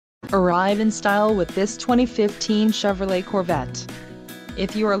Arrive in style with this 2015 Chevrolet Corvette.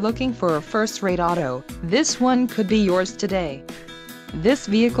 If you are looking for a first-rate auto, this one could be yours today. This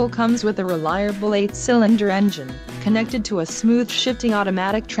vehicle comes with a reliable 8-cylinder engine, connected to a smooth shifting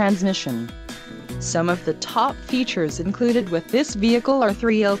automatic transmission. Some of the top features included with this vehicle are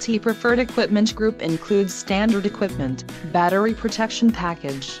 3LT Preferred Equipment Group includes standard equipment, battery protection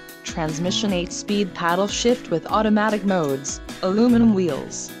package, transmission 8-speed paddle shift with automatic modes, aluminum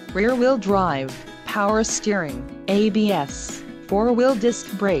wheels, rear-wheel drive, power steering, ABS, 4-wheel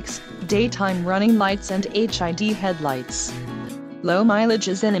disc brakes, daytime running lights and HID headlights. Low mileage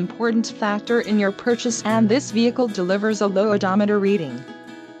is an important factor in your purchase and this vehicle delivers a low odometer reading.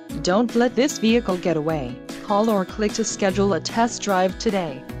 Don't let this vehicle get away. Call or click to schedule a test drive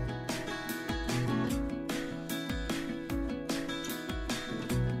today.